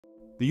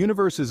The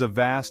universe is a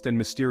vast and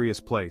mysterious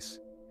place.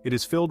 It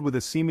is filled with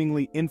a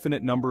seemingly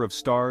infinite number of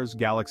stars,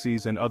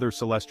 galaxies, and other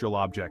celestial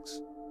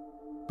objects.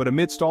 But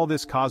amidst all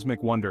this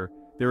cosmic wonder,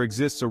 there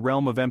exists a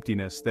realm of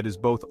emptiness that is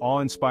both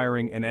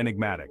awe-inspiring and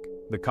enigmatic,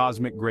 the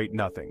cosmic great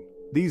nothing.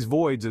 These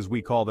voids, as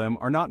we call them,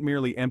 are not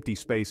merely empty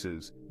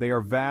spaces, they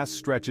are vast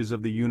stretches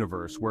of the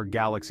universe where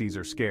galaxies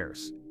are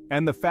scarce.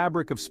 And the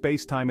fabric of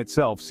space-time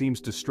itself seems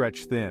to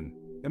stretch thin.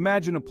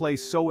 Imagine a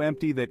place so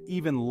empty that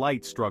even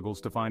light struggles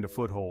to find a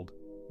foothold.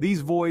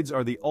 These voids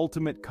are the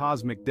ultimate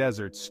cosmic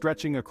deserts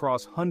stretching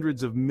across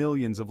hundreds of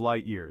millions of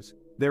light-years.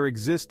 Their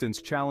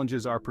existence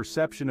challenges our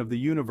perception of the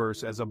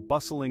universe as a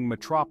bustling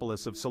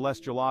metropolis of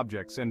celestial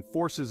objects and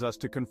forces us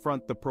to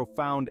confront the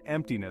profound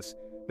emptiness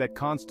that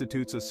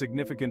constitutes a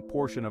significant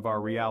portion of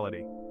our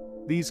reality.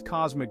 These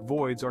cosmic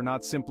voids are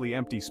not simply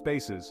empty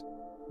spaces.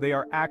 They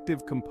are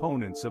active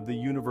components of the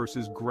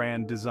universe's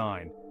grand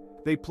design.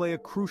 They play a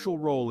crucial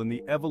role in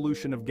the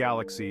evolution of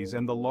galaxies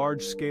and the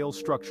large-scale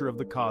structure of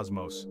the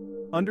cosmos.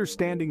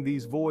 Understanding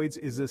these voids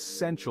is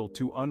essential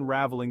to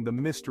unraveling the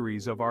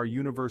mysteries of our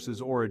universe's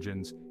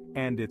origins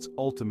and its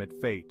ultimate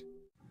fate.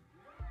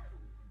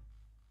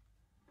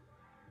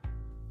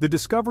 The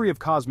discovery of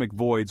cosmic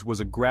voids was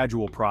a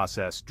gradual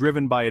process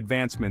driven by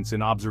advancements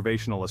in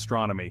observational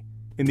astronomy.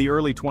 In the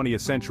early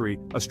 20th century,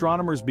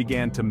 astronomers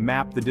began to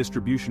map the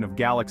distribution of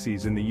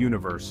galaxies in the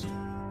universe.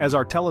 As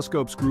our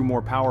telescopes grew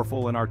more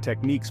powerful and our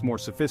techniques more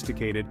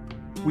sophisticated,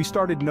 we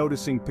started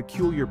noticing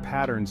peculiar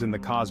patterns in the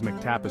cosmic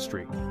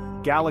tapestry.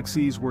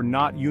 Galaxies were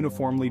not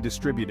uniformly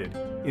distributed.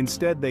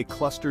 Instead, they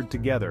clustered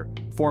together,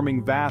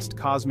 forming vast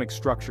cosmic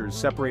structures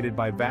separated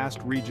by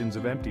vast regions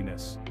of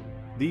emptiness.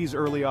 These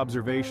early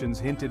observations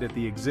hinted at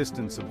the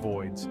existence of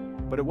voids,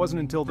 but it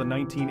wasn't until the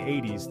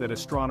 1980s that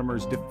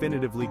astronomers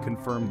definitively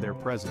confirmed their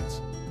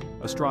presence.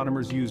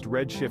 Astronomers used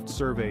redshift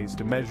surveys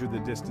to measure the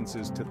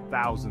distances to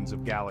thousands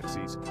of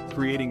galaxies,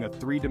 creating a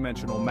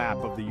three-dimensional map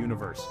of the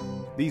universe.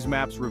 These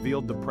maps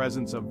revealed the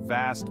presence of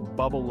vast,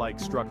 bubble-like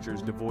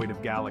structures devoid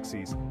of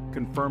galaxies,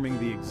 confirming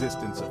the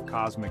existence of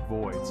cosmic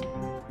voids.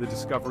 The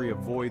discovery of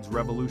voids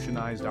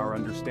revolutionized our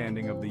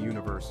understanding of the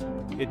universe.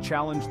 It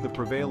challenged the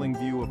prevailing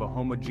view of a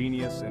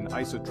homogeneous and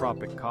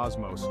isotropic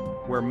cosmos,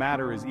 where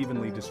matter is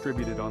evenly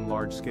distributed on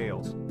large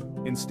scales.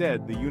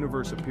 Instead, the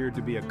universe appeared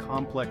to be a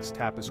complex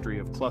tapestry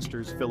of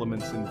clusters,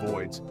 filaments, and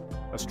voids,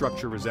 a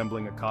structure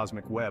resembling a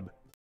cosmic web.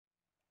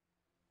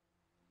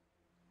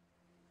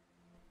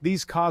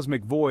 These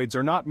cosmic voids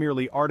are not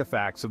merely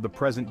artifacts of the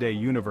present-day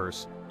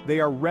universe, they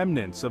are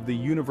remnants of the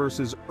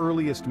universe's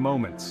earliest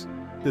moments.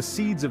 The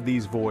seeds of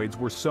these voids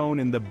were sown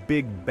in the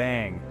Big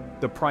Bang,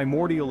 the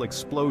primordial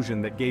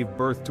explosion that gave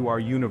birth to our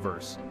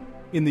universe.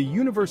 In the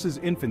universe's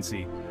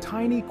infancy,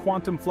 tiny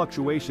quantum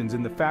fluctuations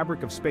in the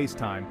fabric of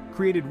space-time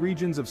created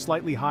regions of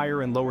slightly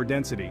higher and lower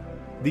density.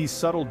 These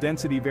subtle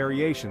density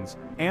variations,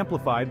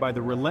 amplified by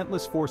the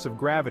relentless force of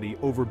gravity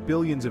over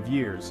billions of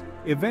years,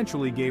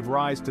 eventually gave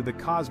rise to the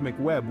cosmic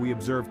web we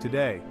observe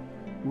today.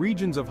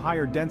 Regions of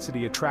higher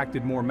density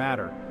attracted more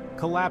matter,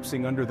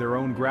 collapsing under their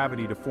own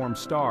gravity to form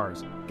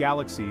stars,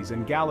 galaxies,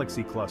 and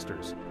galaxy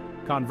clusters.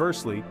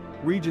 Conversely,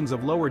 regions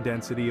of lower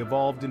density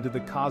evolved into the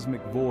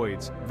cosmic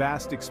voids,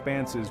 vast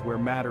expanses where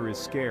matter is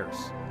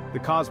scarce. The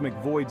cosmic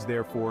voids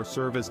therefore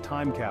serve as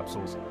time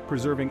capsules,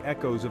 preserving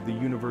echoes of the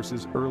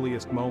universe's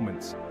earliest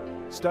moments.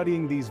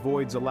 Studying these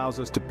voids allows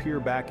us to peer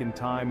back in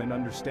time and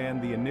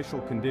understand the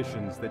initial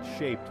conditions that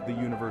shaped the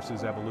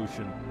universe's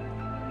evolution.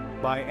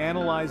 By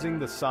analyzing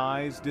the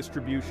size,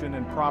 distribution,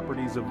 and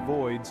properties of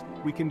voids,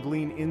 we can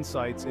glean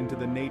insights into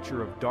the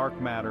nature of dark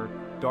matter,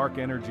 dark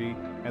energy,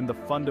 and the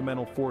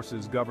fundamental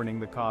forces governing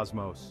the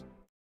cosmos.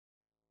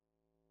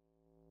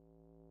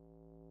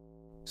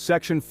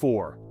 Section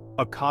 4.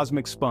 A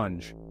cosmic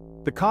sponge.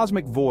 The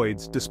cosmic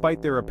voids,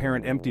 despite their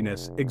apparent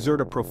emptiness,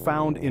 exert a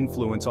profound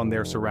influence on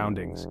their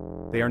surroundings.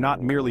 They are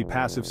not merely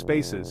passive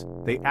spaces,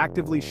 they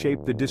actively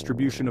shape the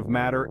distribution of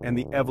matter and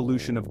the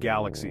evolution of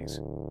galaxies.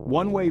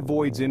 One way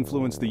voids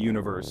influence the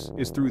universe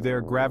is through their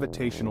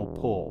gravitational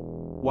pull.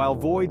 While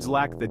voids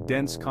lack the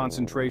dense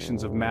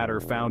concentrations of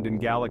matter found in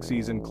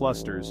galaxies and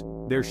clusters,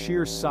 their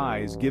sheer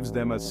size gives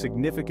them a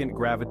significant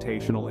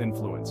gravitational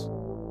influence.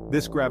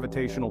 This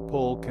gravitational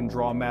pull can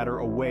draw matter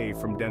away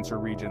from denser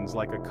regions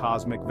like a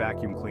cosmic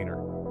vacuum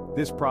cleaner.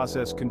 This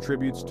process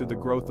contributes to the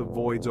growth of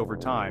voids over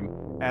time,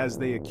 as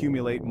they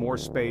accumulate more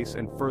space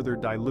and further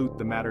dilute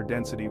the matter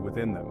density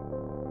within them.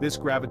 This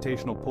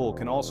gravitational pull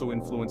can also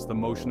influence the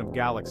motion of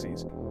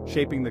galaxies,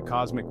 shaping the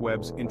cosmic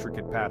web's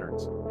intricate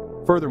patterns.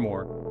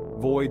 Furthermore,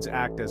 voids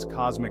act as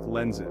cosmic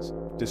lenses,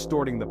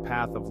 distorting the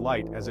path of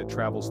light as it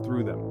travels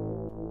through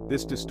them.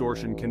 This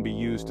distortion can be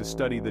used to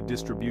study the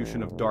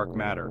distribution of dark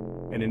matter,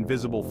 an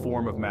invisible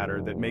form of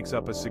matter that makes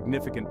up a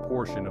significant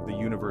portion of the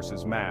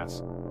universe's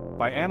mass.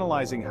 By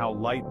analyzing how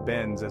light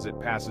bends as it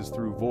passes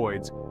through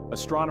voids,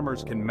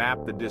 astronomers can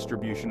map the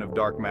distribution of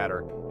dark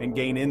matter and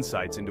gain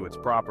insights into its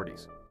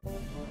properties.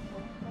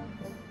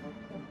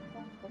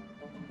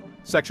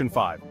 Section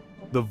 5.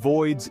 The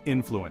void's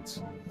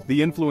influence.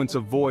 The influence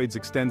of voids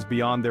extends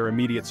beyond their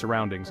immediate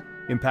surroundings.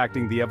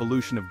 impacting the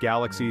evolution of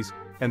galaxies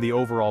and the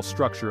overall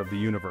structure of the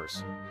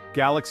universe.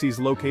 Galaxies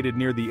located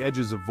near the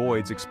edges of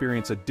voids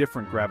experience a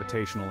different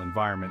gravitational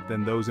environment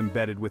than those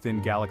embedded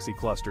within galaxy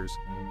clusters.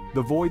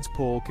 The void's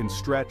pull can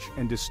stretch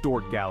and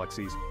distort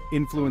galaxies,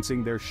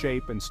 influencing their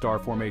shape and star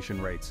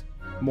formation rates.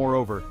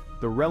 Moreover,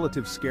 the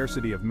relative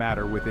scarcity of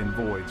matter within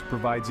voids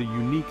provides a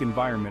unique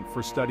environment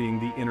for studying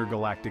the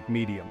intergalactic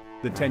medium,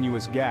 the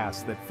tenuous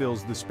gas that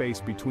fills the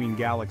space between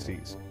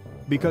galaxies.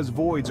 Because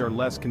voids are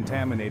less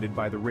contaminated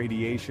by the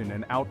radiation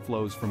and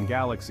outflows from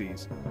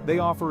galaxies, they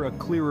offer a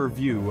clearer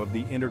view of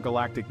the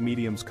intergalactic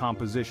medium's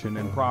composition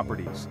and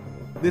properties.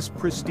 This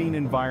pristine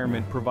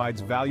environment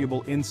provides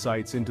valuable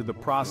insights into the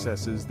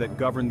processes that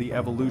govern the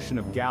evolution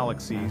of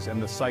galaxies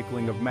and the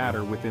cycling of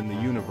matter within the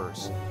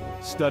universe.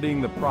 Studying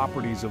the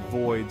properties of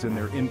voids and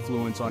their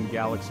influence on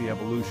galaxy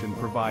evolution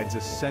provides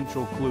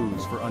essential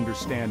clues for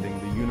understanding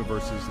the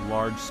universe's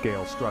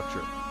large-scale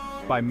structure.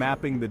 By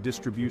mapping the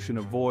distribution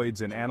of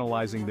voids and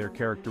analyzing their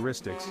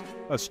characteristics,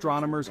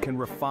 astronomers can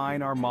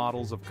refine our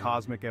models of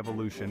cosmic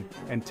evolution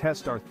and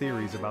test our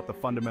theories about the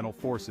fundamental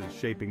forces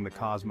shaping the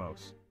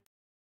cosmos.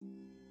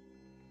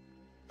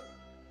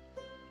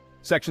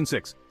 Section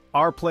 6.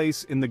 Our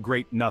place in the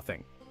Great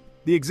Nothing.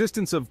 The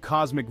existence of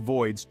cosmic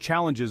voids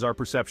challenges our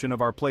perception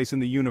of our place in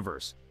the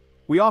universe.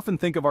 We often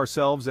think of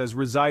ourselves as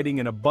residing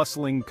in a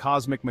bustling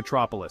cosmic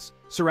metropolis,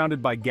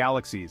 surrounded by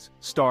galaxies,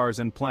 stars,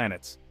 and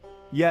planets.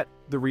 Yet,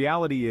 the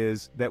reality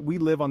is that we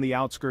live on the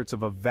outskirts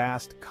of a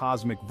vast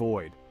cosmic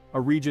void, a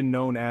region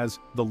known as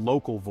the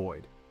local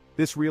void.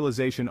 This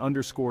realization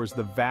underscores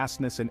the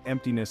vastness and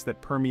emptiness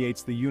that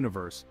permeates the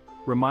universe,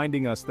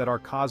 reminding us that our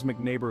cosmic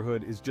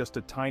neighborhood is just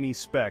a tiny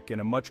speck in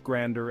a much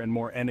grander and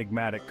more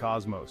enigmatic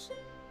cosmos.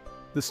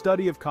 The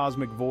study of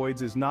cosmic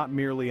voids is not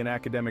merely an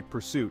academic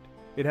pursuit,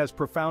 it has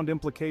profound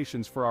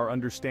implications for our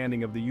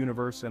understanding of the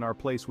universe and our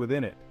place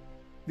within it.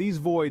 These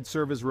voids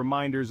serve as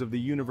reminders of the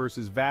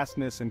universe's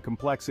vastness and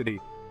complexity,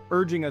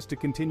 urging us to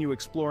continue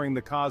exploring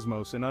the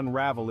cosmos and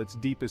unravel its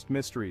deepest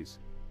mysteries.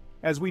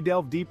 As we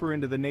delve deeper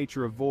into the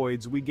nature of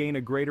voids, we gain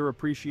a greater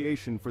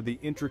appreciation for the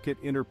intricate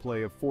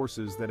interplay of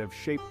forces that have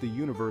shaped the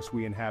universe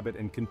we inhabit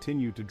and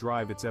continue to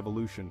drive its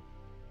evolution.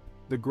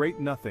 The Great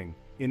Nothing,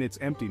 in its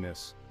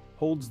emptiness,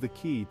 holds the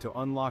key to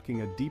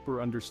unlocking a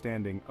deeper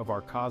understanding of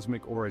our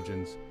cosmic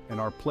origins and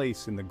our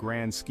place in the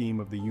grand scheme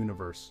of the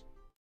universe.